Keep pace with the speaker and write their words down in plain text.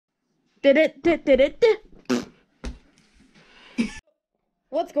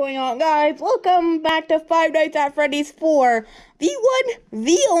What's going on, guys? Welcome back to Five Nights at Freddy's 4. The one,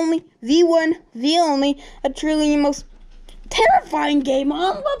 the only, a truly most terrifying game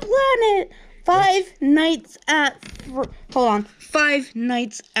on the planet. Five Nights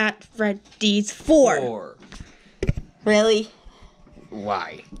at Freddy's 4. Really?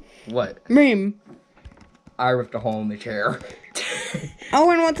 Why? What? Meme. I ripped a hole in the chair. Oh,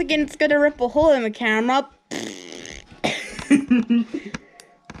 and once again, it's gonna rip a hole in the camera.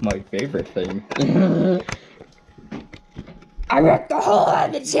 My favorite thing. I ripped a hole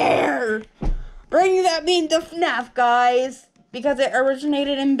in the chair! Bring that meme to FNAF, guys! Because it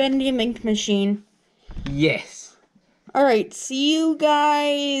originated in Bendy Ink Machine. Yes. Alright, see you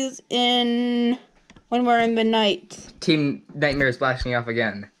guys when we're in the night. Team Nightmare is blasting off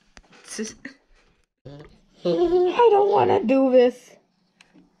again. I don't want to do this.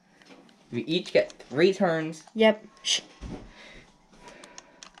 We each get 3 turns. Yep. Shh.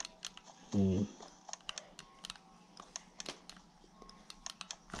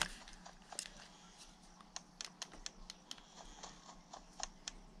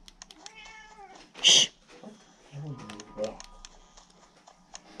 Shh.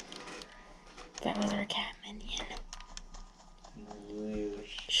 That was our cat minion.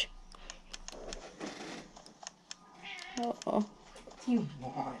 Shh. Uh-oh. What do you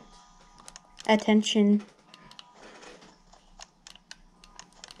want? Attention.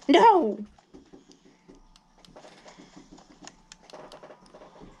 No!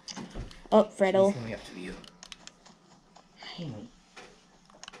 Oh, Freddle. It's only up to you.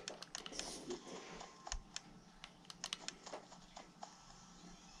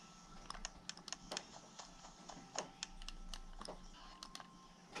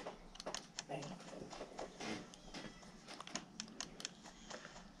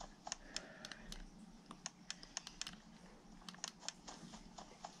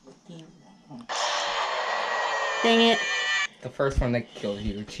 Dang it. The first one that killed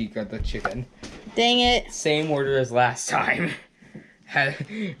you, Chica the chicken. Dang it. Same order as last time.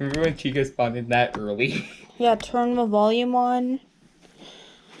 Remember when Chica spawned in that early? Yeah, turn the volume on.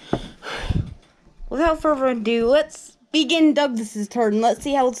 Without further ado, let's begin Douglas's turn. Let's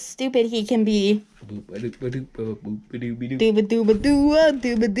see how stupid he can be. Dooba dooba dooba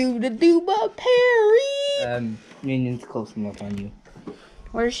dooba dooba dooba Perry. Minion's close enough on you.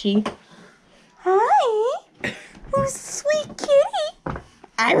 Where's she? Hi. Who's sweet kitty?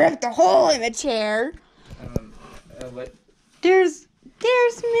 I ripped a hole in the chair. What? There's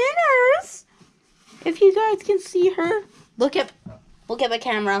Minners. If you guys can see her, look at the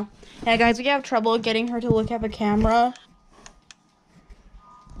camera. Yeah, guys, we have trouble getting her to look at the camera.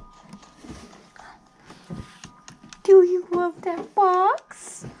 Do you love that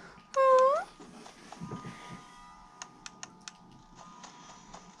box? Huh?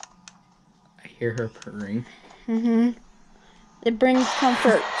 I hear her purring. Mm-hmm. It brings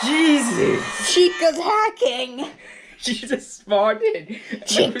comfort. Jesus! Chica's hacking! She just spawned in.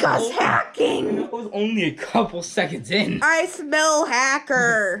 Chica's hacking! That was only a couple seconds in. I smell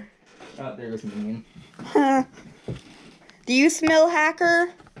hacker. Oh, there goes Minion. Huh. Do you smell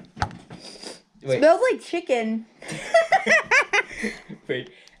hacker? Wait. Smells like chicken.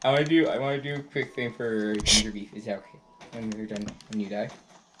 Wait. I wanna do a quick thing for ginger beef. Is that okay? When you're done, when you die.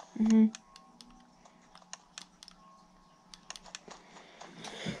 Mm-hmm.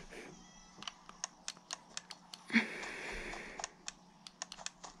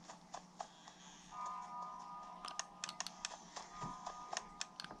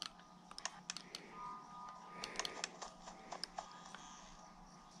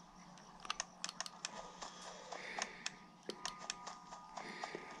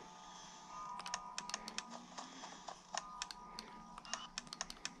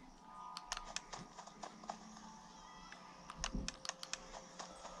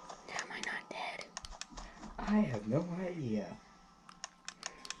 I have no idea.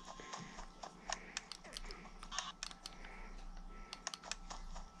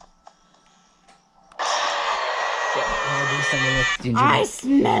 I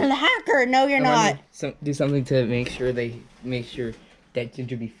smell hacker. No, you're not. Do something to make sure that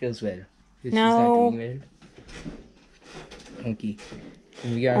ginger beef feels well. No. She's not doing well. Okay.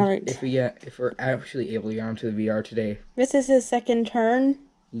 If we're actually able to get onto the VR today. This is his second turn.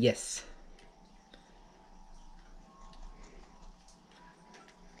 Yes.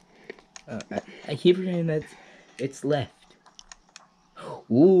 I keep forgetting that it's left.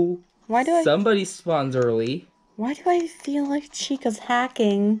 Ooh. Somebody spawns early. Why do I feel like Chica's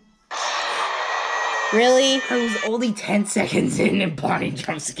hacking? Really? I was only 10 seconds in and Bonnie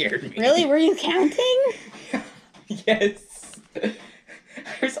jump scared me. Really? Were you counting? Yes. I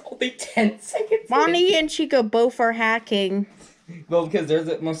was only 10 seconds Bonnie in. and Chica both are hacking. Well, because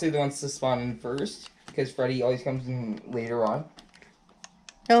they're mostly the ones to spawn in first. Because Freddy always comes in later on.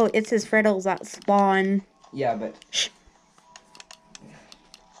 Oh, it's his Freddles that spawn. Yeah, but... Shh.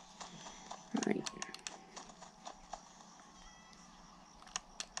 Alright.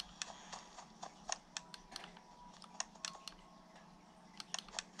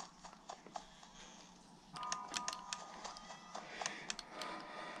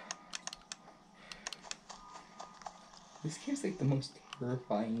 This game's like the most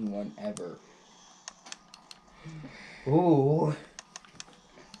terrifying one ever. Ooh.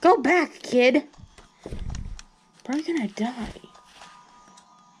 Go back, kid. Probably gonna die.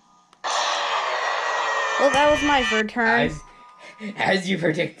 Well, that was my third turn. As you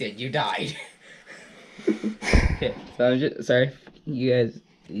predicted, you died. Okay, so I'm just sorry, you guys.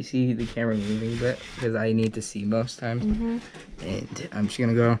 You see the camera moving a bit because I need to see most times, and I'm just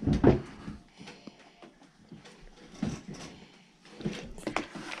gonna go.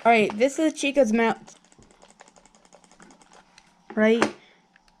 All right, this is Chica's mouth. Right.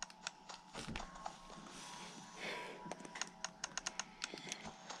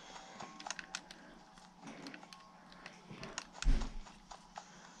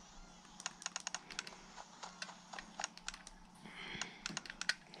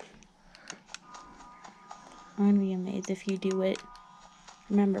 I'm gonna be amazed if you do it.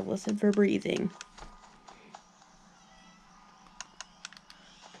 Remember, listen for breathing.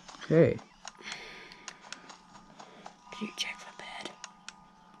 Okay. Did you check the bed?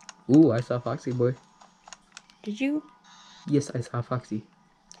 Ooh, I saw Foxy Boy. Did you? Yes, I saw Foxy.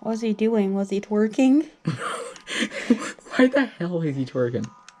 What was he doing? Was he twerking? Why the hell is he twerking?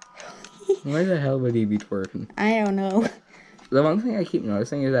 Why the hell would he be twerking? I don't know. The one thing I keep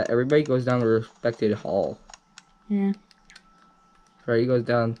noticing is that everybody goes down the respected hall. Yeah. Freddy goes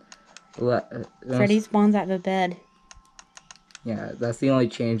down. Freddy spawns at the bed. Yeah, that's the only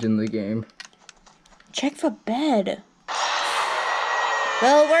change in the game. Check the bed.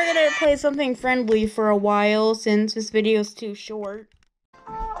 Well, we're gonna play something friendly for a while since this video's too short.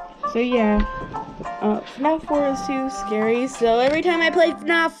 So yeah, FNAF 4 is too scary. So every time I play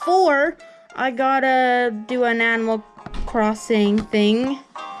FNAF 4, I gotta do an Animal Crossing thing.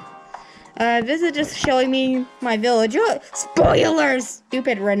 This is just showing me my village. Oh, spoilers!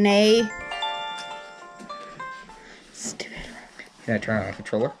 Stupid Renee. Stupid Renee. Can I turn on a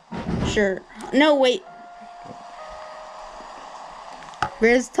controller? Sure. No, wait.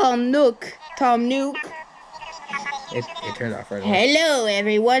 Where's Tom Nook? Tom Nook. It turned off right away. Hello,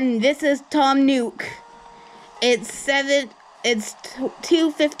 everyone. This is Tom Nook. It's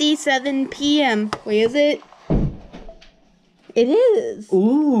 2:57 p.m. Wait, is it? It is.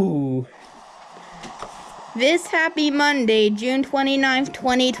 Ooh. This happy Monday, June 29th,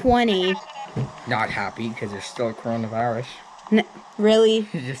 2020. Not happy because there's still a coronavirus. Really?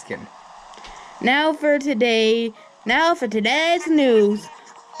 Just kidding. Now for today's news.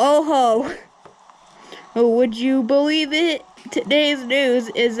 Oh ho. Would you believe it? Today's news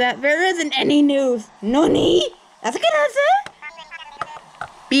is that there isn't any news. Nani? That's a good answer.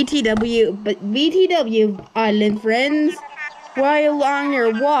 BTW, island friends. While on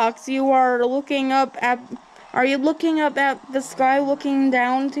your walks, are you looking up at the sky, looking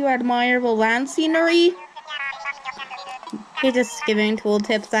down to admire the land scenery? He's just giving tool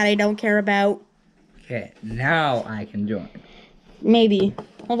tips that I don't care about. Okay, now I can join. Maybe.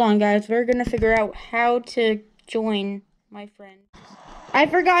 Hold on, guys. We're gonna figure out how to join my friend. I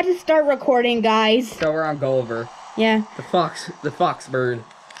forgot to start recording, guys. So we're on Gulliver. Yeah. The fox bird.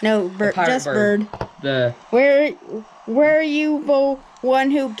 No, just bird. Where are you, the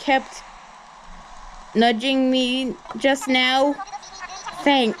one who kept nudging me just now?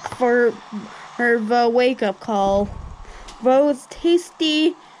 Thanks for the wake-up call. Those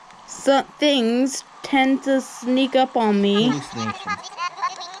tasty things tend to sneak up on me.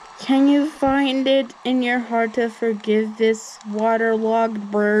 Can you find it in your heart to forgive this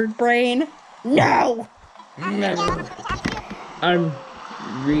waterlogged bird brain? No! Never. I'm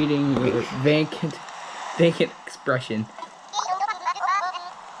reading your vacant expression.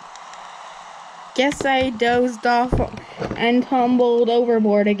 Guess I dozed off and tumbled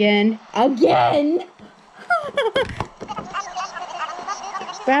overboard again. Again?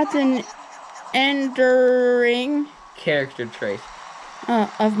 That's an enduring Character trait.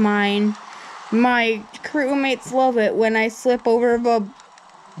 Of mine. My crewmates love it when I slip over the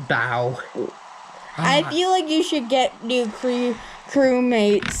bow. I feel like you should get new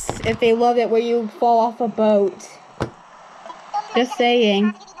crewmates if they love it when you fall off a boat. Just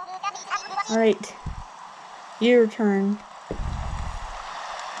saying. Alright. Your turn.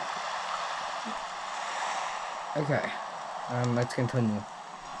 Okay. Let's continue.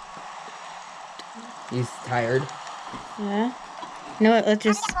 He's tired. Yeah. You know what? Let's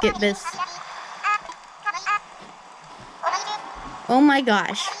just skip this. Oh my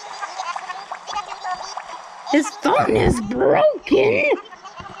gosh. His phone is broken.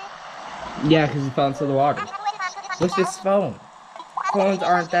 Yeah, because he fell into the water. What's this phone? Phones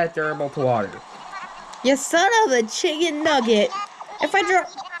aren't that durable to water. You son of a chicken nugget. If I drop...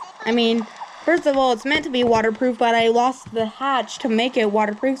 I mean, first of all, it's meant to be waterproof, but I lost the hatch to make it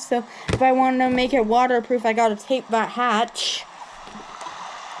waterproof. So if I want to make it waterproof, I gotta tape that hatch.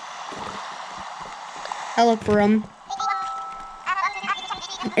 I'll look for him.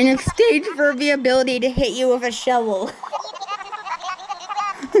 In exchange for the ability to hit you with a shovel.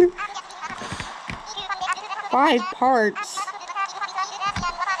 5 parts.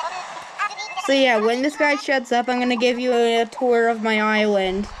 So yeah, when this guy shuts up, I'm gonna give you a tour of my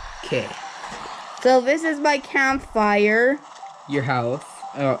island. Okay. So this is my campfire. Your house.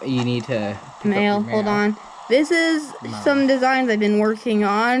 Oh, you need to pick Mail, up your hold on. This is some designs I've been working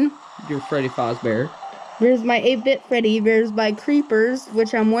on. Your Freddy Fazbear. There's my 8-bit Freddy. There's my creepers,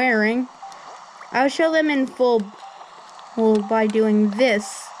 which I'm wearing. I'll show them in full by doing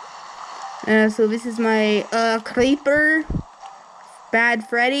this. So this is my creeper, Bad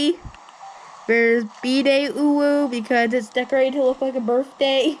Freddy. There's B-Day Uwu because it's decorated to look like a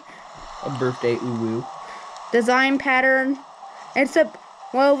birthday. A birthday uwu. Design pattern.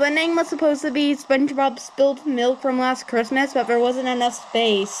 Well, the name was supposed to be SpongeBob Spilled Milk from last Christmas, but there wasn't enough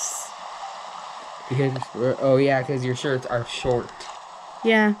space. Oh yeah, because your shirts are short.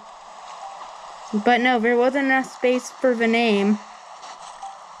 Yeah. But no, there wasn't enough space for the name.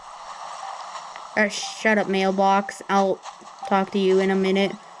 Shut up, mailbox. I'll talk to you in a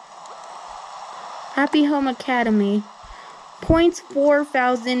minute. Happy Home Academy. Points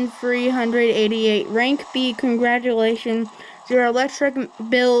 4,388. Rank B, congratulations. Your electric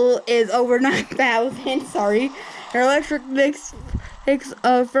bill is over 9,000. Sorry. Your electric mix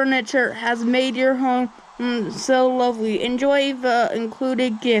of furniture has made your home so lovely. Enjoy the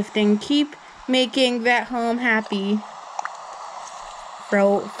included gift and keep making that home happy.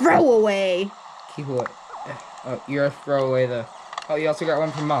 Throw away. Keep away. Oh, you're a throwaway though. Oh, you also got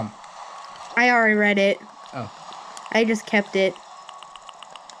one from Mom. I already read it. Oh. I just kept it.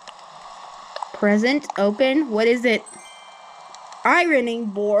 Present, open. What is it?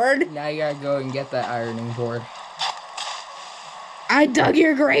 Ironing board. Now you gotta go and get that ironing board. I dug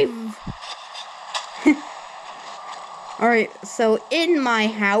your grave. Alright, so in my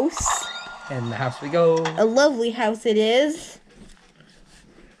house. In the house we go. A lovely house it is.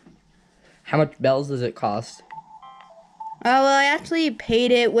 How much bells does it cost? Oh, well, I actually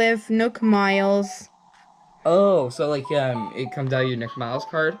paid it with Nook Miles. Oh, so like it comes out of your Nick Miles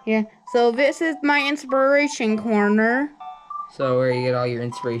card? Yeah, so this is my inspiration corner. So where you get all your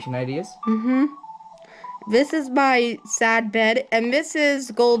inspiration ideas? Mm-hmm. This is my sad bed, and this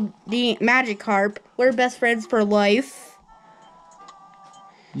is Goldie Magikarp. We're best friends for life.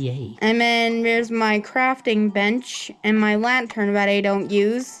 Yay. And then there's my crafting bench and my lantern that I don't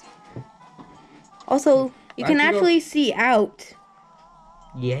use. Also, you can actually see out.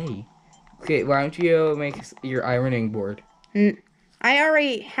 Yay. Okay, why don't you make your ironing board? I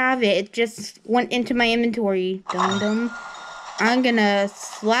already have it. It just went into my inventory. Dum-dum. I'm gonna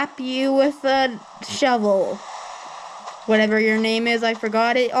slap you with a shovel. Whatever your name is, I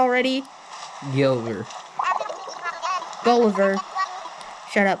forgot it already. Gilver. Gulliver.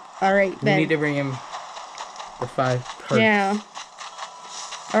 Shut up. Alright, We need to bring him the 5 parts. Yeah.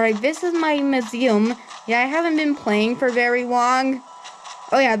 Alright, this is my museum. Yeah, I haven't been playing for very long.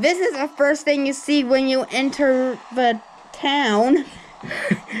 Oh yeah, this is the first thing you see when you enter the town.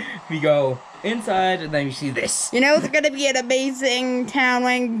 We go inside and then you see this. You know, it's gonna be an amazing town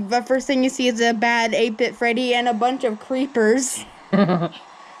when the first thing you see is a bad 8-bit Freddy and a bunch of creepers. Oh,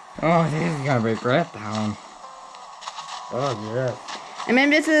 this is gonna be great town. Oh, yeah. And then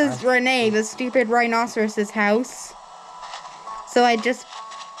this is Renee, the stupid rhinoceros's house. So I just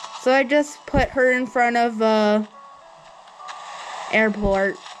put her in front of the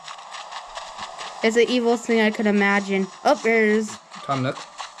airport. It's the evilest thing I could imagine. Oh, there's Tom Nook.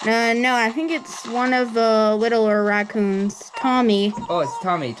 no, I think it's one of the littler raccoons. Tommy. Oh, it's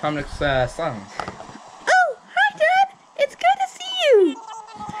Tommy. Tom Nook's son. Oh, hi, Dad. It's good to see you.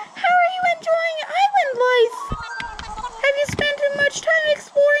 How are you enjoying island life? Have you spent much time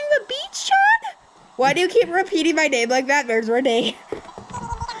exploring the beach, Chad? Why do you keep repeating my name like that? There's Renee.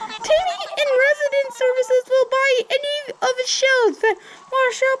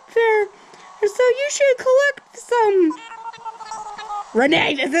 up there. So you should collect some.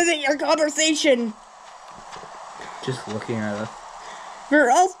 Renee, this isn't your conversation. Just looking at us. There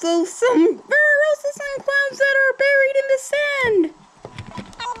are also some clowns that are buried in the sand.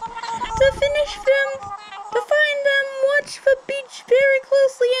 To finish them, to find them, watch the beach very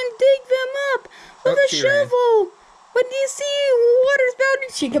closely and dig them up with a shovel. When you see water's bound,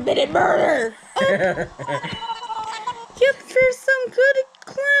 she committed murder. Yep, there's some good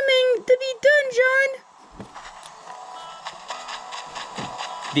clamming to be done, John.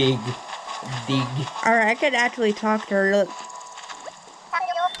 Dig. Alright, I could actually talk to her. Look.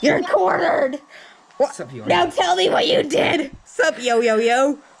 You're cornered. What's up, yo? Now tell me what you did. Sup, yo.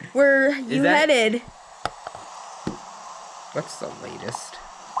 Where you headed? What's the latest?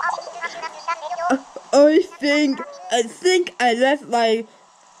 I think I left my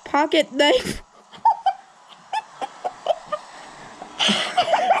pocket knife.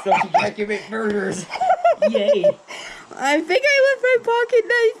 So you can commit murders. Yay. I think I left my pocket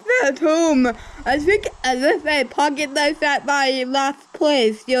knife at home. I think I left my pocket knife at my last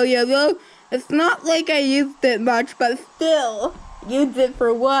place. Yo. It's not like I used it much, but still. Used it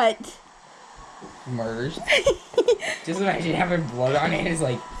for what? Murders. Just imagine having blood on it. It's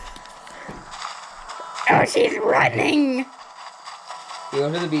like... Oh, she's running. You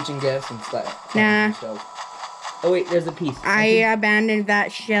go to the beach and get some slack. Nah. Oh wait, there's a piece. I abandoned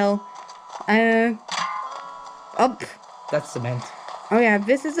that shell. Oh. That's cement. Oh yeah,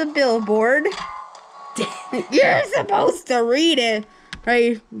 this is a billboard. You're supposed to read it.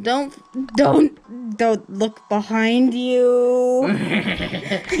 Right? Don't look behind you. Why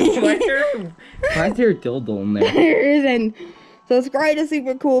is there a dildo in there? There isn't. Subscribe to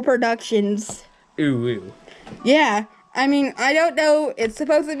Super Cool Productions. Ooh. Yeah, I mean, I don't know. It's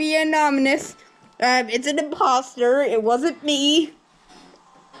supposed to be anonymous. It's an imposter. It wasn't me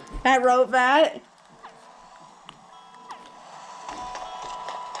that wrote that.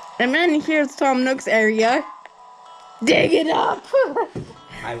 And then here's Tom Nook's area. Dig it up!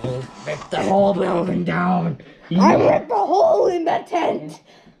 I will rip the whole building down. I ripped a hole in the tent!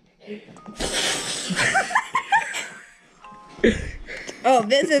 Oh,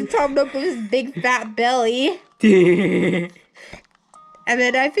 this is Tom Nook with his big fat belly. And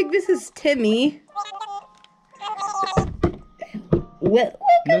then I think this is Timmy. Welcome,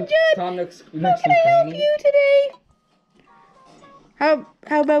 John. Tom Nook's How can I help you today?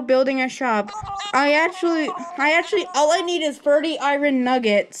 How about building a shop? I actually, all I need is 30 iron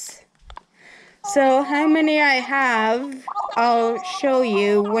nuggets. So how many I have, I'll show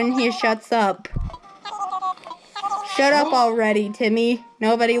you when he shuts up. Shut up already, Timmy.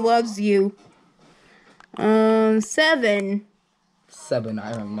 Nobody loves you. 7. 7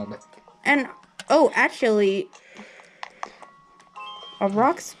 iron nuggets. And, oh, actually, a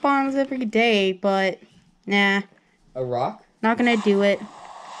rock spawns every day, but, nah. A rock? Not gonna do it.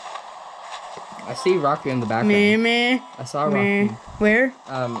 I see Rocky in the background. Meh. I saw Rocky. Where?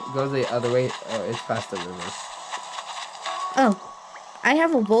 Go the other way. Oh, it's past the river. Oh, I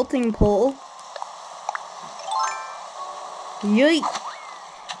have a vaulting pole. Yeet.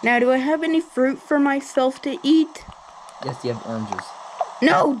 Now, do I have any fruit for myself to eat? Yes, you have oranges.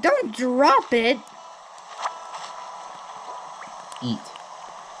 No, don't drop it. Eat.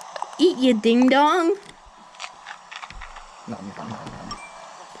 Eat, you ding dong. No.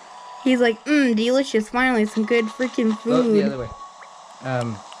 He's like, delicious. Finally, some good freaking food. Go the other way.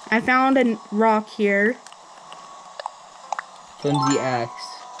 I found a rock here. Flimsy axe.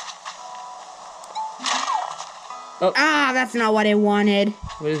 Oh. Ah, that's not what I wanted.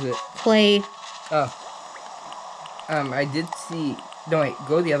 What is it? Clay. Oh. I did see... No, wait.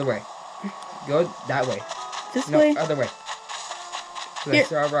 Go the other way. Go that way. This way? No, other way. So I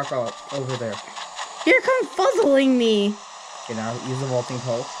saw a rock all over there. You're confuzzling me. Okay, now use the vaulting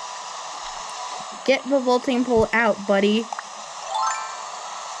pole. Get the vaulting pole out, buddy.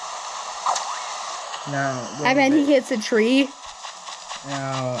 Now... I bet he hits a tree.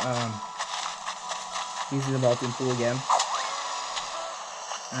 Now, using the vaulting pole again.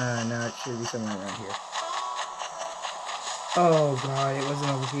 Now it should be somewhere around here. Oh god, it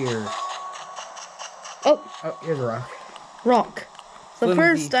wasn't over here. Oh, here's a rock. Rock. So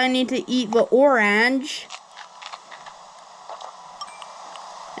first I need to eat the orange.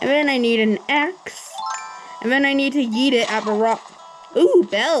 And then I need an axe. And then I need to yeet it at the rock. Ooh,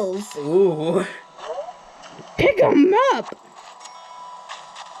 bells. Ooh. Pick them up.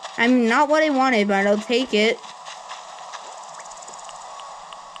 I'm not what I wanted, but I'll take it.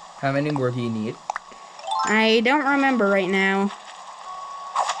 How many more do you need? I don't remember right now.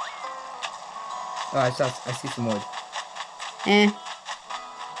 Oh, I see some wood.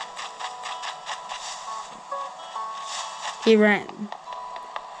 He ran.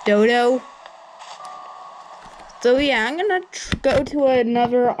 Dodo. So yeah, I'm gonna go to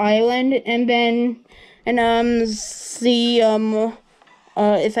another island and then see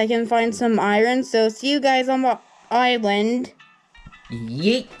if I can find some iron. So see you guys on the island.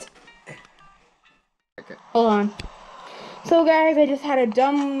 Yeet. Okay. Hold on. So guys, I just had a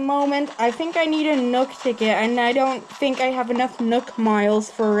dumb moment. I think I need a Nook ticket, and I don't think I have enough Nook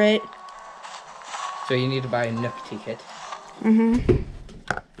miles for it. So you need to buy a Nook ticket. Mm-hmm.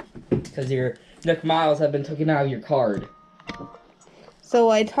 Because your Nook miles have been taken out of your card. So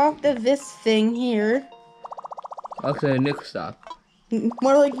I talked to this thing here. Also, a Nook stop.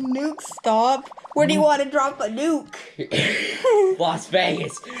 More like nuke stop. Where do you want to drop a nuke? Las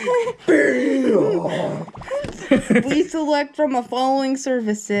Vegas. Please select from the following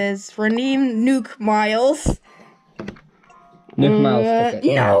services. Redeem nuke miles. Nook miles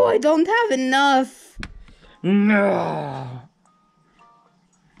ticket. No, I don't have enough. No.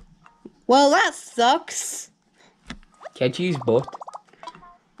 Well, that sucks. Can't you use both?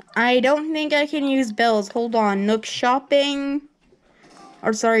 I don't think I can use bells. Hold on. Nook shopping.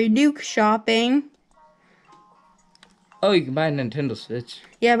 Or sorry, Nuke shopping. Oh, you can buy a Nintendo Switch.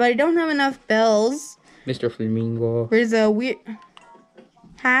 Yeah, but I don't have enough bells. Mr. Flamingo. There's a weird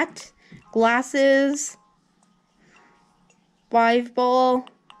hat, glasses, 5 ball,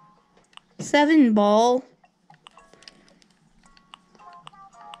 7 ball.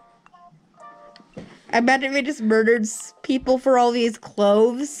 I bet if we just murdered people for all these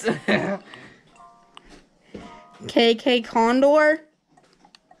cloves. KK Condor.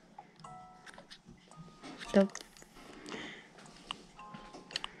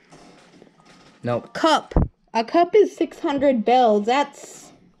 Nope. Cup. A cup is 600 bells.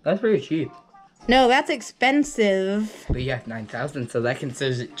 That's pretty cheap. No, that's expensive. But you have 9,000, so that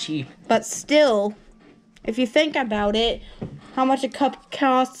considers it cheap. But still, if you think about it, how much a cup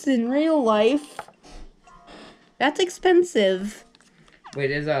costs in real life, that's expensive. Wait,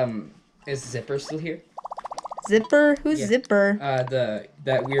 is Zipper still here? Zipper? Who's Yeah. Zipper?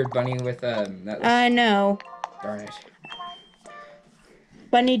 That weird bunny with No. Darn it.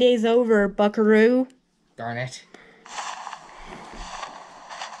 Bunny day's over, buckaroo. Darn it.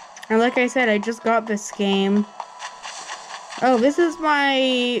 And like I said, I just got this game. Oh, this is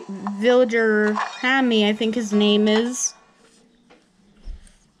my villager, Hammy, I think his name is.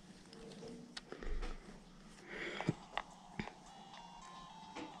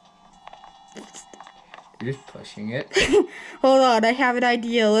 You're just pushing it. Hold on, I have an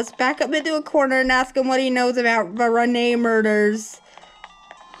idea. Let's back up into a corner and ask him what he knows about the Renee murders.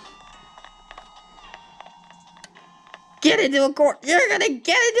 Get into a corner. You're gonna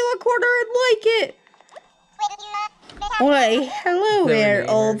get into a corner and like it. Wait, hello there,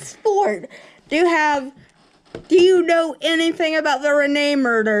 old sport. Do you know anything about the Renee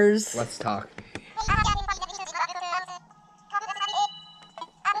murders? Let's talk.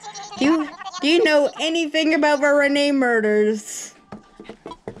 Do you know anything about the Renee murders?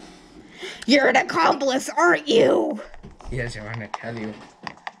 You're an accomplice, aren't you? Yes, I want to tell you.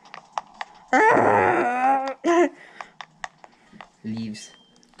 Leaves.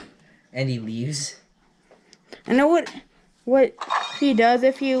 And he leaves. I know what he does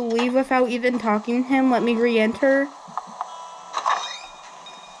if you leave without even talking to him. Let me re-enter.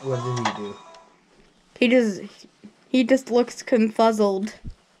 What does he do? He just looks confuzzled.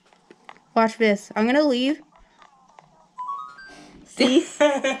 Watch this. I'm gonna leave. See?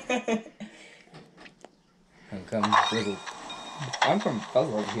 I'm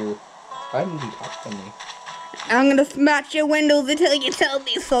confuzzled here. Why didn't he talk to me? I'm gonna smash your windows until you tell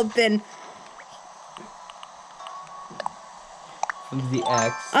me something. The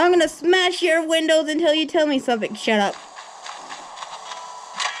X. I'm gonna smash your windows until you tell me something. Shut up.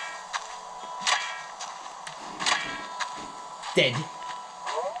 Dead.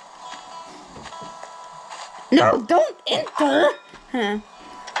 No, don't enter. Huh.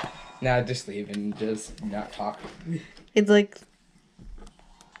 Now just leave and just not talk. It's like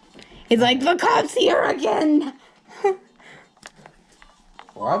the cops here again.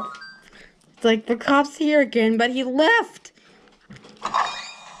 What? It's like the cops here again, but he left.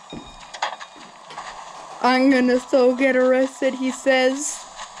 I'm gonna so get arrested, he says.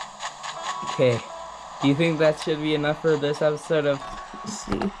 Okay. Do you think that should be enough for this episode of... Let's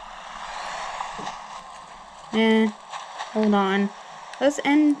see. Hold on. Let's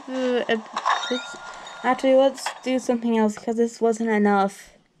end the... Actually, let's do something else, because this wasn't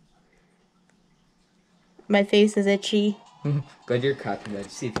enough. My face is itchy. Go to your crafting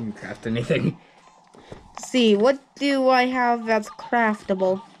bed. See if you can craft anything. Let's see, what do I have that's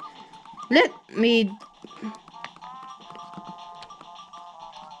craftable? Let me...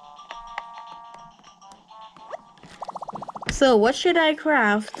 So, what should I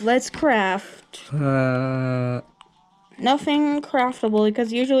craft? Let's craft. Nothing craftable,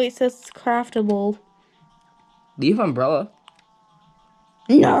 because usually it says craftable. Leave umbrella.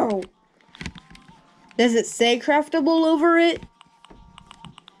 No! Does it say craftable over it?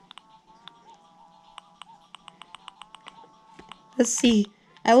 Let's see.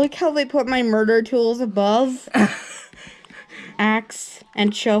 I like how they put my murder tools above. Axe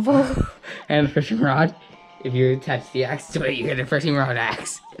and shovel. And a fishing rod. If you attach the axe to it, you get a fishing rod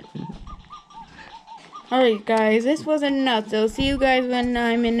axe. Alright guys, this wasn't nuts, so see you guys when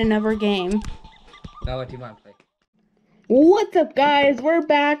I'm in another game. Now what do you want to play? What's up guys, we're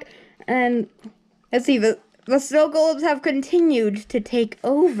back, and let's see, the snow golems have continued to take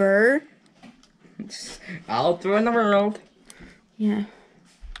over. All through the world. Yeah.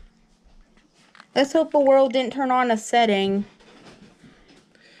 Let's hope the world didn't turn on a setting.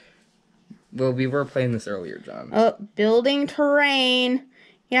 Well, we were playing this earlier, John. Oh, building terrain.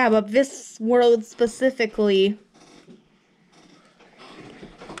 Yeah, but this world specifically.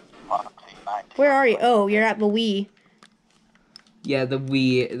 Where are you? Oh, you're at the Wii. Yeah, the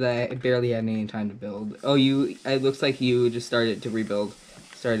Wii that barely had any time to build. Oh, it looks like you just started to rebuild.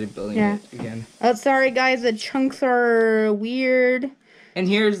 Started building it again. Oh, sorry guys, the chunks are weird. And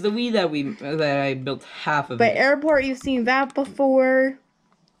here's the Wii that I built half of. But airport, you've seen that before.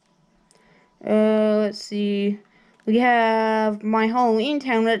 Let's see. We have my Halloween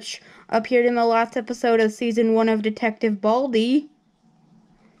town, which appeared in the last episode of season 1 of Detective Baldy.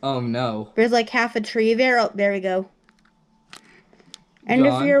 Oh no. There's like half a tree there. Oh, there we go. And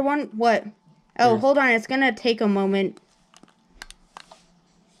John? if you're what? Oh, hold on. It's gonna take a moment.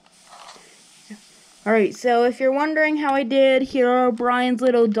 Alright, so if you're wondering how I did hear Brian's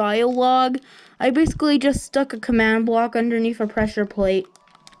little dialogue, I basically just stuck a command block underneath a pressure plate.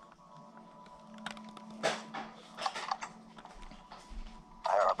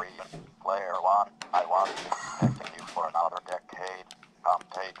 Player 1, I want to protect you for another decade. Come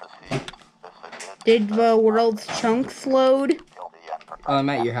take a seat. This is it. Did the world's chunks load? Oh, I'm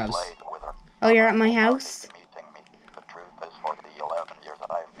at your house. Oh, you're at my house? The truth is, for the 11 years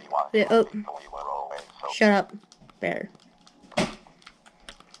that I've been watching, Oh. we were always so Shut up, bear.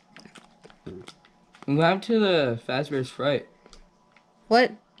 What happened to the Fazbear's Fright?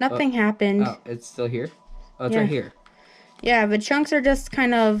 What? Nothing happened. Oh, it's still here? Oh, it's Yeah. right here. Yeah, the chunks are just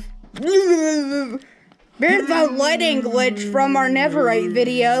kind of... There's a lighting glitch from our Neverite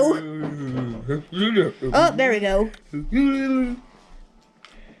video. Oh, there we go.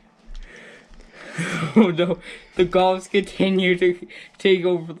 Oh no, the golems continue to take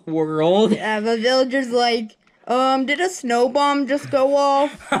over the world. Yeah, the villager's like, did a snow bomb just go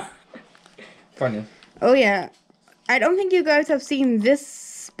off? Funny. Oh yeah. I don't think you guys have seen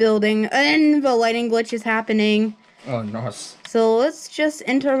this building, and the lighting glitch is happening. Oh, nice. So let's just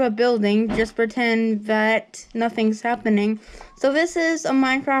enter the building, just pretend that nothing's happening. So this is a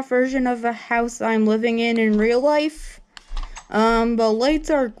Minecraft version of the house I'm living in real life. The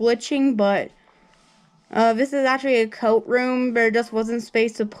lights are glitching, but this is actually a coat room. There just wasn't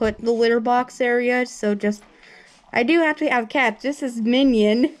space to put the litter box area, so I do actually have cats. This is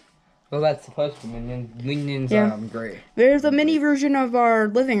Minion. Well, that's supposed to be Minions. Minions, Yeah. great. There's a mini version of our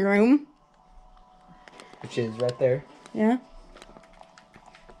living room. Which is right there. Yeah.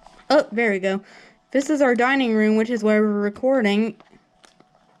 Oh, there we go. This is our dining room, which is where we're recording.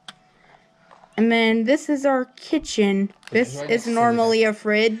 And then this is our kitchen. This is normally a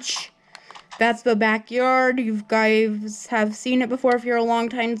fridge. That's the backyard. You guys have seen it before if you're a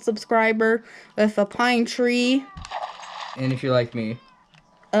long-time subscriber. With a pine tree. And if you're like me.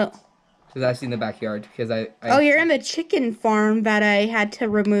 Oh. Because I've seen the backyard. Because Oh, you're in the chicken farm that I had to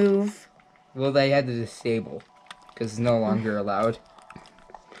remove. Well, they had to disable. Because it's no longer allowed.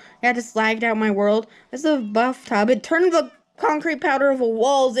 I just lagged out my world. This is a buff tub. It turned the concrete powder of the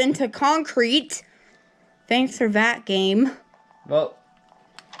walls into concrete. Thanks for that game. Well,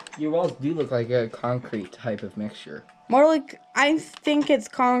 your walls do look like a concrete type of mixture. More like, I think it's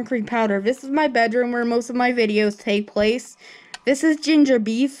concrete powder. This is my bedroom where most of my videos take place. This is Ginger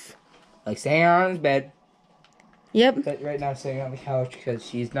Beef. Like staying on his bed. Yep. But right now sitting on the couch because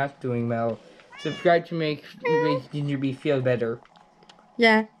she's not doing well. Subscribe to make Ginger Beef feel better.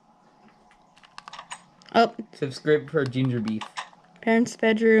 Yeah. Oh. Subscribe for Ginger Beef. Parents'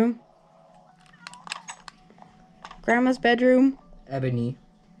 bedroom. Grandma's bedroom. Ebony.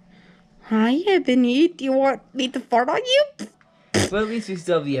 Hi, Ebony. Do you want me to fart on you? Well, at least we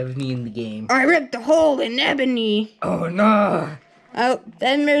still have the Ebony in the game. I ripped a hole in Ebony. Oh, no. Oh,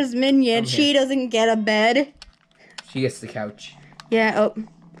 then there's Minion. Okay. She doesn't get a bed. She gets the couch. Yeah, oh.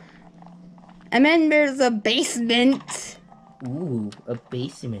 And then there's a basement. Ooh, a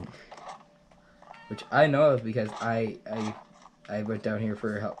basement. Which I know of because I went down here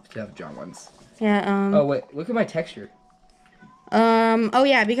for help to help John once. Yeah, Oh wait, look at my texture. oh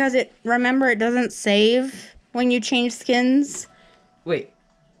yeah, because remember it doesn't save when you change skins. Wait,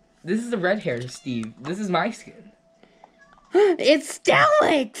 this is the red hair, Steve. This is my skin. It's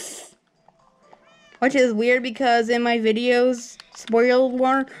Stellix! Which is weird because in my videos, spoiler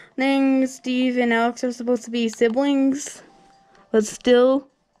warning, Steve and Alex are supposed to be siblings. But still.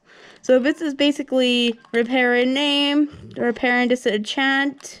 So this is basically repair a name, repair and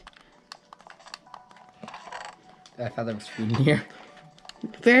disenchant. I thought there was food in here.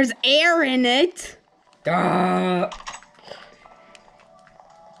 There's air in it. Ah!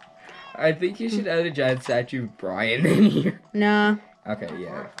 I think you should add a giant statue of Brian in here. Nah. Okay,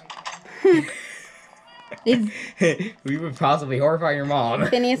 yeah. It's We would possibly horrify your mom.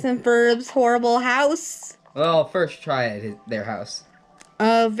 Phineas and Ferb's horrible house. Well, first try at their house.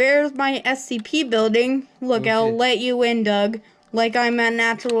 There's my SCP building. Look, Oh, I'll shit. let you in, Doug. Like I'm a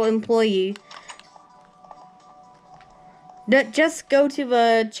natural employee. Just go to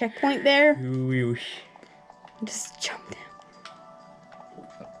the checkpoint there. Just jump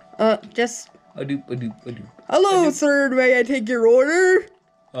down. Just... Adoop. Hello, sir. May I take your order?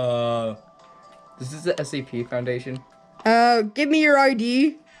 This is the SAP Foundation. Give me your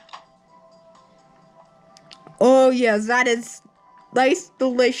ID. Oh, yes, that is nice,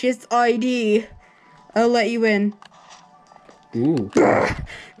 delicious ID. I'll let you in. Ooh.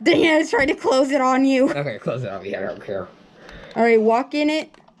 Dang it, I was trying to close it on you. Okay, close it off. Yeah, I don't care. Alright, walk in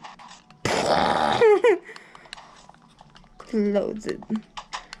it. Close it.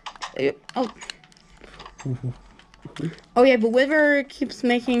 Oh. Oh yeah, the liver keeps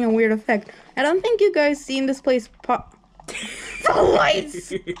making a weird effect. I don't think you guys seen this place pop. The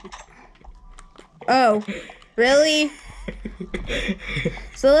lights! Oh, really?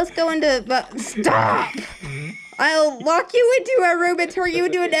 So let's go into the... Stop! I'll lock you into a room and turn you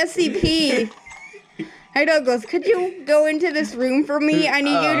into an SCP. Hey Douglas, could you go into this room for me? I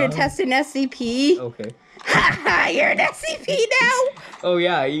need you to test an SCP. Okay. Haha, you're an SCP now! Oh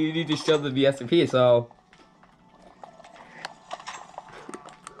yeah, you need to show them the SAP, so...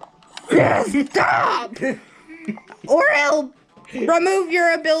 Stop! Or I'll remove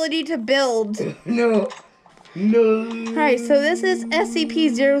your ability to build. No. Alright, so this is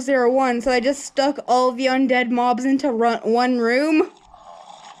SCP-001, so I just stuck all of the undead mobs into one room.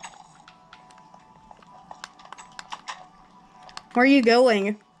 Where are you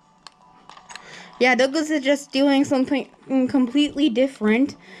going? Yeah, Douglas is just doing something completely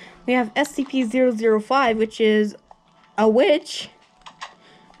different. We have SCP-005, which is a witch.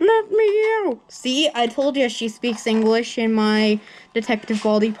 Let me out! See, I told you she speaks English in my Detective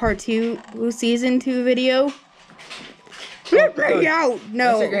Baldy Part 2 Season 2 video. Let me out!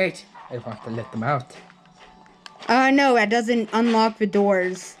 No. That's great. I want to let them out. No, that doesn't unlock the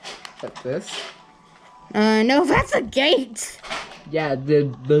doors. What's this? No, that's a gate! Yeah,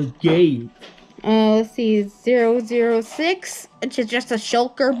 the gate. Let's see, 006, which is just a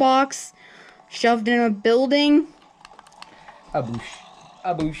shulker box shoved in a building. A boosh.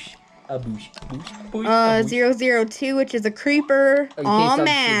 002, which is a creeper. Aw,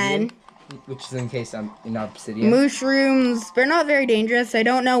 man. Which is in case I'm in obsidian. Mushrooms, they're not very dangerous. I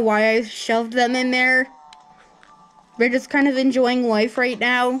don't know why I shoved them in there. They're just kind of enjoying life right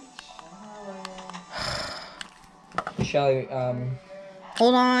now. Shall we,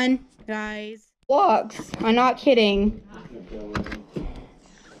 Hold on, guys. Blocks. I'm not kidding.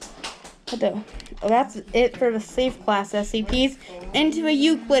 Oh, that's it for the safe class SCPs. Into the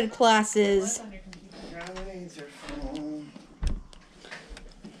Euclid classes.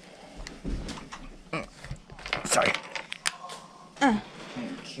 sorry.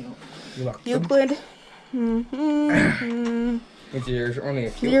 You're welcome. Euclid. There's only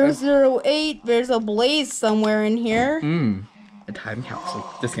a few. 008. There's a blaze somewhere in here. A time capsule.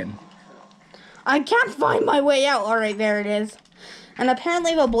 Just kidding. I can't find my way out. Alright, there it is. And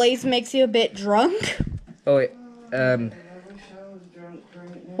apparently the blaze makes you a bit drunk. Oh wait,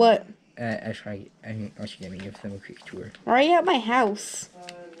 What? I should give them a quick tour. Right at my house.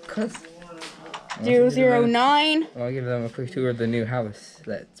 Cause 009. I'll give them a quick tour of the new house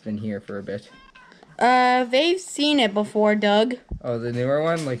that's been here for a bit. They've seen it before, Doug. Oh, the newer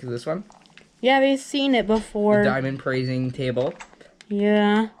one, like this one? Yeah, they've seen it before. The diamond praising table.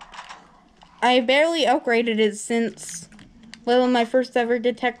 Yeah. I barely upgraded it since, well, my first ever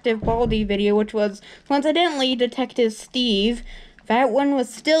Detective Baldy video, which was, coincidentally, Detective Steve. That one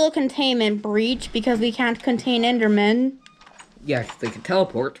was still a containment breach because we can't contain Endermen. Yeah, 'cause they can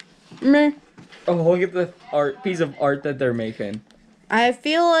teleport. Meh. Oh, look at the piece of art that they're making. I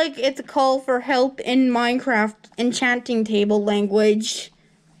feel like it's a call for help in Minecraft enchanting table language.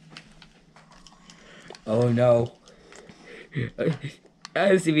 Oh no.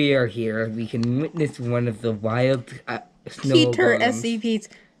 As we are here, we can witness one of the wild snow Peter golems. SCPs.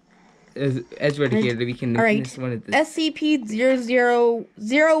 As we're here, we can witness one of the...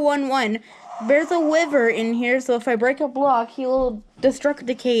 SCP-00011. There's a wyvern in here, so if I break a block, he will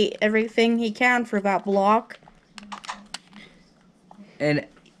destructicate everything he can for that block. And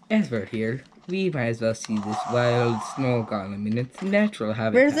as we're here, we might as well see this wild snow golem in its natural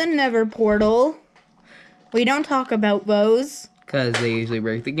habitat. There's a nether portal. We don't talk about those. Because they usually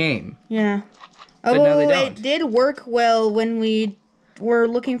break the game. Yeah. But no, they Oh, don't. it did work well when we were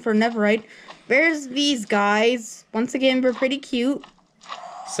looking for netherite. There's these guys. Once again, we're pretty cute.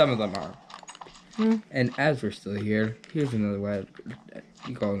 Some of them are. And as we're still here, here's another wild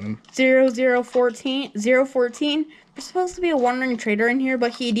golem. 0014. 014. There's supposed to be a wandering trader in here,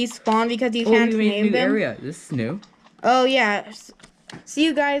 but he despawned because you can't we made a name new them. area. This is new. Oh, yeah. See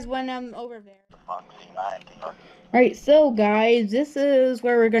you guys when I'm over there. Foxy 90. Alright, so guys, this is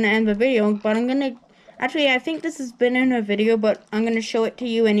where we're going to end the video, but I'm going to... Actually, I think this has been in a video, but I'm going to show it to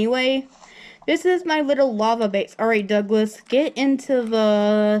you anyway. This is my little lava base. Alright, Douglas, get into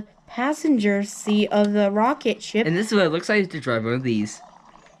the passenger seat of the rocket ship. And this is what it looks like to drive one of these.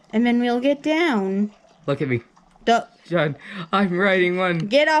 And then we'll get down. Look at me. John, I'm riding one.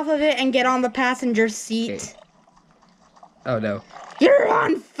 get off of it and get on the passenger seat. Okay. Oh no. You're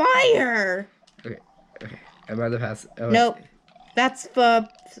on fire! Okay. I'm on the pass. Oh, Nope. That's the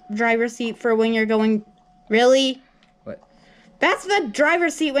driver's seat for when you're going... Really? What? That's the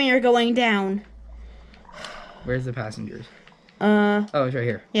driver's seat when you're going down. Where's the passengers? Oh, it's right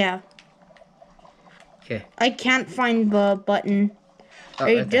here. yeah. Okay. I can't find the button. Oh,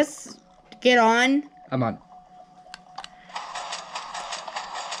 Hey, right there. just get on. I'm on.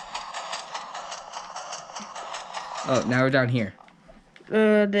 Oh, now we're down here.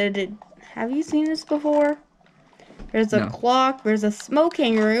 Have you seen this before? There's a No. clock. There's a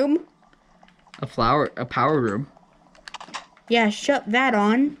smoking room. A power room. Yeah, shut that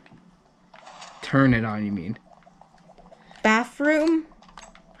on. Turn it on, you mean? Bathroom.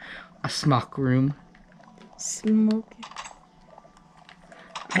 A smock room. Smoking.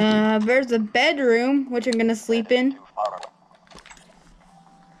 There's a bedroom, which I'm gonna sleep in.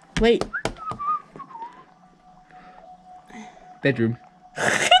 Wait. Bedroom.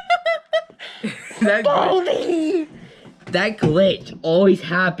 that glitch always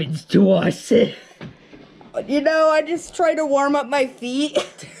happens to us. You know, I just try to warm up my feet.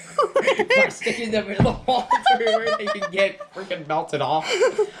 By sticking them in the wall where they can get freaking melted off.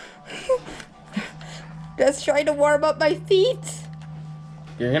 Just try to warm up my feet.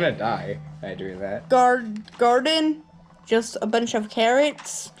 You're gonna die by doing that. Garden. Just a bunch of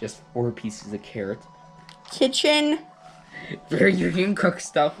carrots. Just 4 pieces of carrot. Kitchen. Where you can cook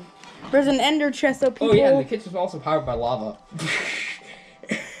stuff. There's an ender chest so people... Oh yeah, the kitchen's also powered by lava.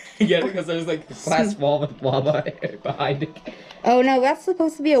 Yeah, because there's like a glass wall with lava behind it. Oh no, that's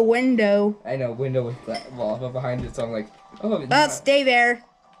supposed to be a window. I know, window with lava behind it, so I'm like, oh, it's Let's stay there.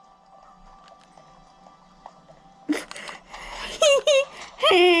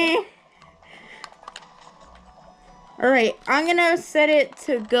 Alright, I'm gonna set it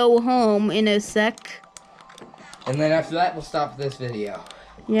to go home in a sec. And then after that, we'll stop this video.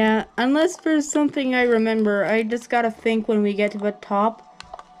 Yeah, unless there's something I remember. I just gotta think when we get to the top.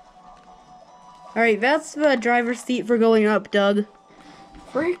 Alright, that's the driver's seat for going up, Doug.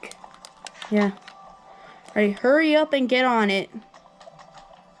 Freak. Yeah. Alright, hurry up and get on it.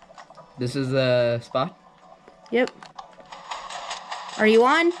 This is the spot? Yep. Are you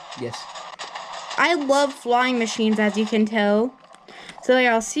on? Yes. I love flying machines, as you can tell. So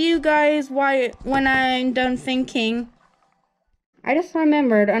yeah, I'll see you guys when I'm done thinking. I just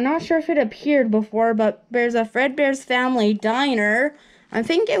remembered, I'm not sure if it appeared before, but there's a Fredbear's Family Diner. I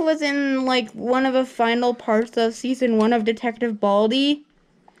think it was in, like, one of the final parts of Season 1 of Detective Baldy.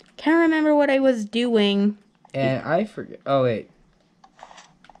 Can't remember what I was doing. And I forget. Oh, wait.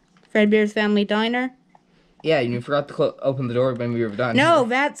 Fredbear's Family Diner? Yeah, you forgot to open the door when we were done. No,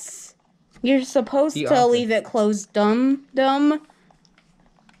 that's... You're supposed The to office. leave it closed, dumb.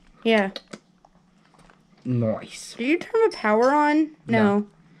 Yeah. Nice. Did you turn the power on? No.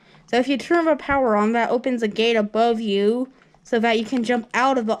 So if you turn the power on, that opens a gate above you so that you can jump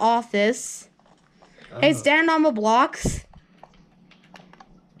out of the office. Hey, stand on the blocks.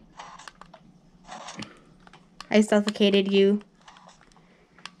 I suffocated you.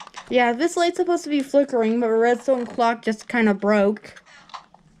 Yeah, this light's supposed to be flickering, but the redstone clock just kind of broke.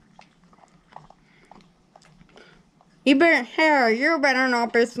 You better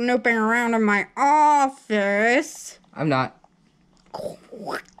not be snooping around in my office. I'm not.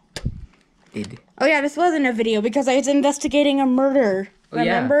 Oh yeah, this wasn't a video because I was investigating a murder. Oh,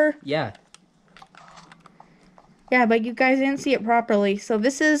 Remember? Yeah. Yeah, but you guys didn't see it properly. So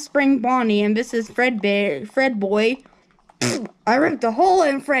this is Spring Bonnie and this is Fred Boy. I ripped a hole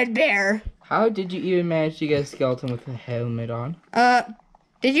in Fred Bear. How did you even manage to get a skeleton with a helmet on?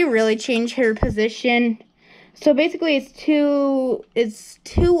 Did you really change her position? So basically it's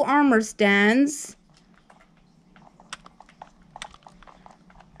two armor stands.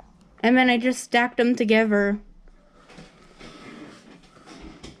 And then I just stacked them together.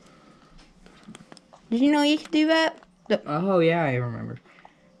 Did you know you could do that? Oh, yeah, I remember.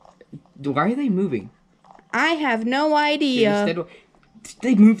 Why are they moving? I have no idea.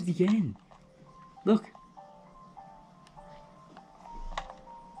 They moved again. Look.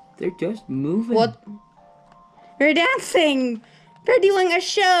 They're just moving. What? You're dancing! They're doing a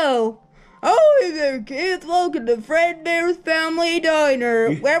show! Oh, there, kids, welcome to Fred Bear's Family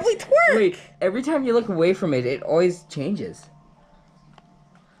Diner, where we twerk! Wait, every time you look away from it, it always changes.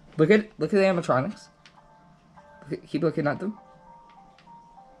 Look at the animatronics. Keep looking at them.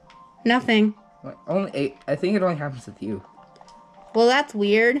 Nothing. I think it only happens with you. Well, that's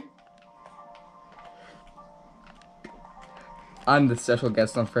weird. I'm the special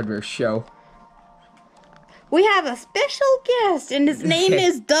guest on Fred Bear's show. We have a special guest, and his name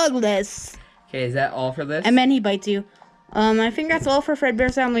is Douglas. Okay, is that all for this? And then he bites you. I think that's all for Fred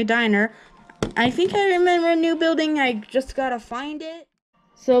Bear's Family Diner. I think I remember a new building. I just gotta find it.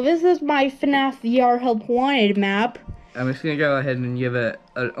 So this is my FNAF VR Help Wanted map. I'm just gonna go ahead and give an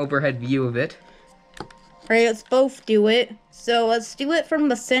overhead view of it. Alright, let's both do it. So let's do it from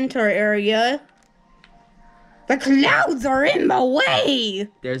the center area. The clouds are in the way!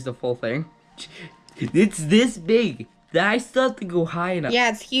 There's the full thing. It's this big. I still have to go high enough.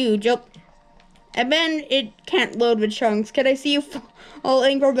 Yeah, it's huge. Oh. And then it can't load with chunks. Can I see you all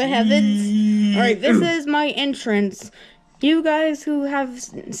anchor the heavens? Alright, this is my entrance. You guys who have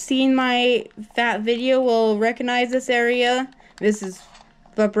seen my that video will recognize this area. This is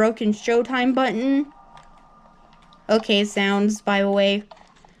the broken Showtime button. Okay, sounds, by the way.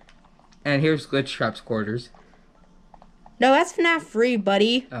 And here's Glitch Trap's quarters. No, that's FNAF 3,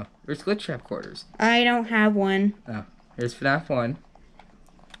 buddy. Oh, there's Glitch Trap quarters. I don't have one. Oh, here's FNAF 1.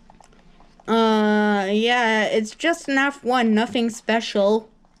 Yeah, it's just FNAF 1, nothing special.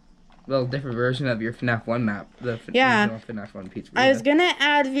 Well, different version of your FNAF 1 map. The Yeah. original FNAF 1 pizza. I was gonna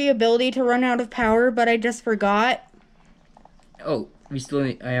add the ability to run out of power, but I just forgot. Oh, we still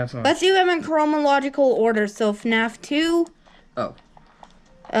need. I have some. Let's do them in chronological order. So FNAF 2. Oh.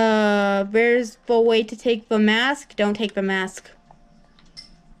 There's the way to take the mask. Don't take the mask.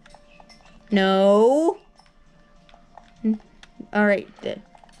 No. Alright.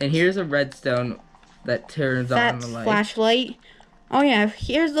 And here's a redstone that turns on the light. Flashlight. Oh yeah,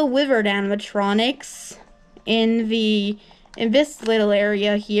 here's the withered animatronics in this little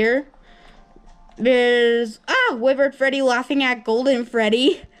area here. There's withered Freddy laughing at Golden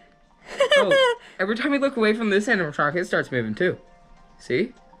Freddy. Oh, every time you look away from this animatronic, it starts moving too.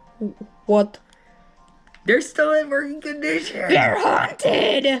 See? What? They're still in working condition. They're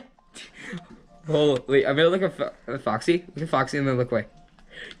haunted. Oh wait, I'm gonna look at Foxy. Look at Foxy and then look away.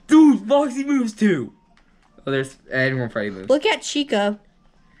 Dude, Foxy moves too. Oh, there's anyone Freddy moves. Look at Chica.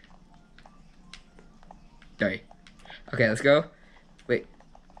 Sorry. Okay, let's go. Wait,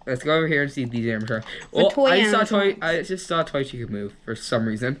 let's go over here and see these animatronics. The Oh, toy I just saw Toy Chica move for some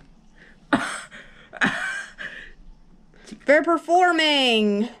reason. They're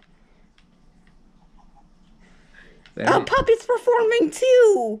performing. Oh, Puppy's performing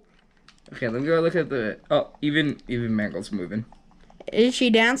too. Okay, let me go look at the. Oh, even Mangle's moving. Is she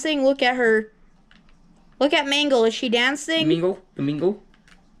dancing? Look at her. Look at Mangle. Is she dancing? The Mingle.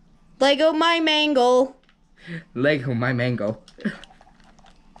 Lego my Mangle. Lego my Mango.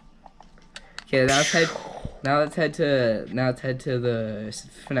 Okay, now let's head to the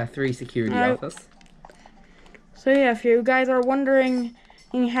FNAF 3 security office. So yeah, if you guys are wondering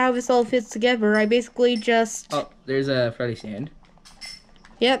how this all fits together, I basically just... Oh, there's a Freddy stand.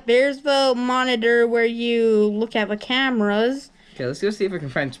 Yep, there's the monitor where you look at the cameras. Okay, let's go see if we can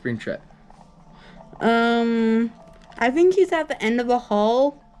find Springtrap. I think he's at the end of the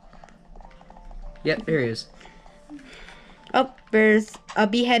hall. Yep, there he is. Oh, there's a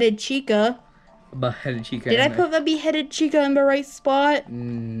beheaded Chica. A beheaded Chica. Did I put the beheaded Chica in the right spot?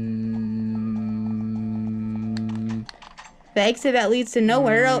 The exit that leads to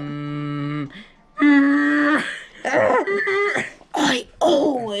nowhere. I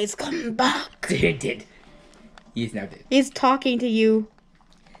always come back. It did. He's now dead. He's talking to you.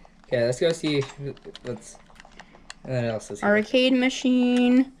 Okay, let's go see what's what else is here. Arcade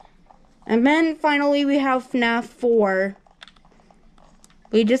machine. And then finally we have FNAF 4.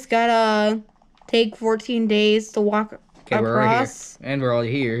 We just gotta take 14 days to walk Okay, across. we're right here. And we're all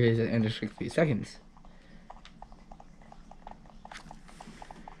here in just a few seconds.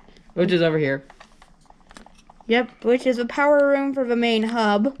 Which is over here. Yep, which is a power room for the main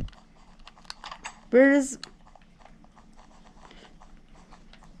hub.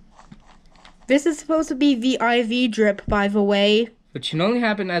 This is supposed to be the IV drip, by the way. Which can only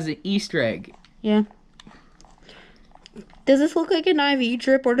happen as an Easter egg. Yeah. Does this look like an IV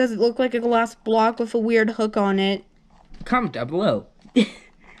drip, or does it look like a glass block with a weird hook on it? Comment down below.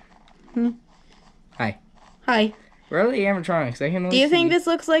 Hi. Hi. Where are the animatronics? I can only Do you see... think this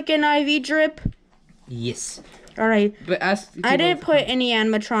looks like an IV drip? Yes. Alright. But ask I didn't put any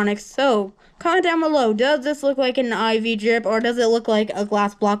animatronics, so comment down below. Does this look like an IV drip, or does it look like a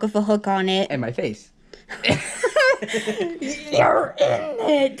glass block with a hook on it? And my face. You're in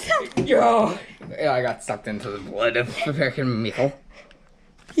it! Yo! Yeah, I got sucked into the blood of American meal.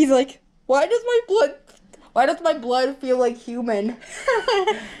 He's like, why does my blood feel like human?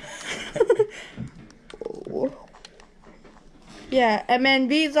 Yeah, and then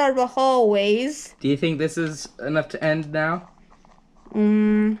these are the hallways. Do you think this is enough to end now?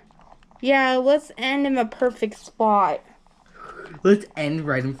 Yeah, let's end in a perfect spot. Let's end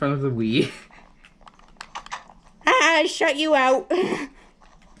right in front of the Wii. I shut you out.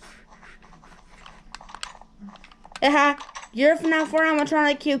 You're FNAF 4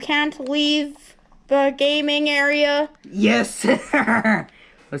 animatronic. You can't leave the gaming area. Yes!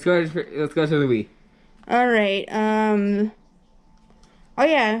 Let's go to the Wii. Alright, oh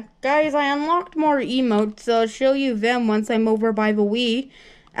yeah, guys, I unlocked more emotes, so I'll show you them once I'm over by the Wii.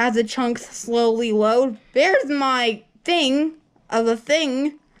 As the chunks slowly load. There's my thing of a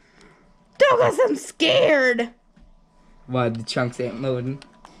thing. Douglas, I'm scared! What, the chunks ain't loading?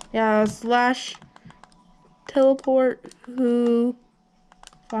 Yeah, slash teleport who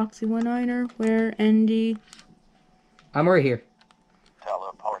Foxy 19er, where ND. I'm right here.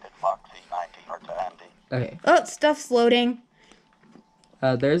 Teleported Foxy 19 or to Andy. Okay. Oh, stuff's loading.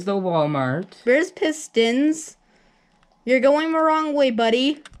 There's the Walmart. There's pistons. You're going the wrong way,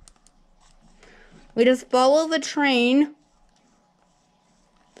 buddy. We just follow the train.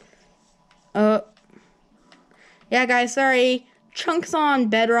 Yeah, guys, sorry. Chunks on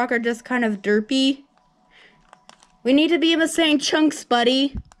Bedrock are just kind of derpy. We need to be in the same chunks,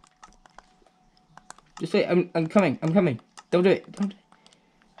 buddy. Just wait, I'm coming. Don't do it. Don't do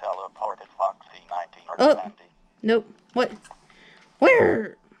it. Teleported Foxy 19 or Oh. to Andy. Nope. What?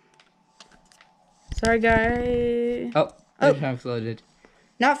 Where? Sorry, guys. Oh, Oh. the chunks loaded.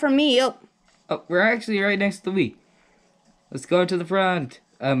 Not for me. Oh. Oh, we're actually right next to the Wii. Let's go to the front.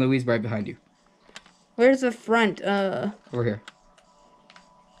 The Wii's right behind you. Where's the front? Over here.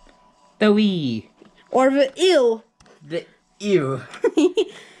 The Wii. Or the ill. The ew.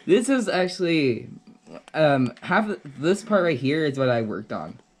 This is actually half of this part right here is what I worked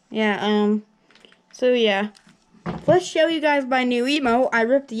on. Yeah, so yeah. Let's show you guys my new emote. I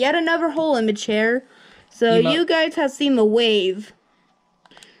ripped yet another hole in the chair. So you guys have seen the wave.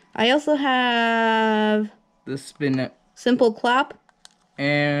 I also have The spin simple clap.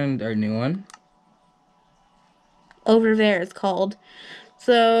 and our new one. Over there it's called.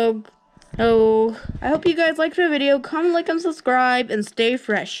 So I hope you guys liked the video. Comment, like, and subscribe, and stay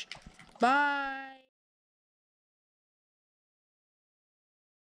fresh. Bye.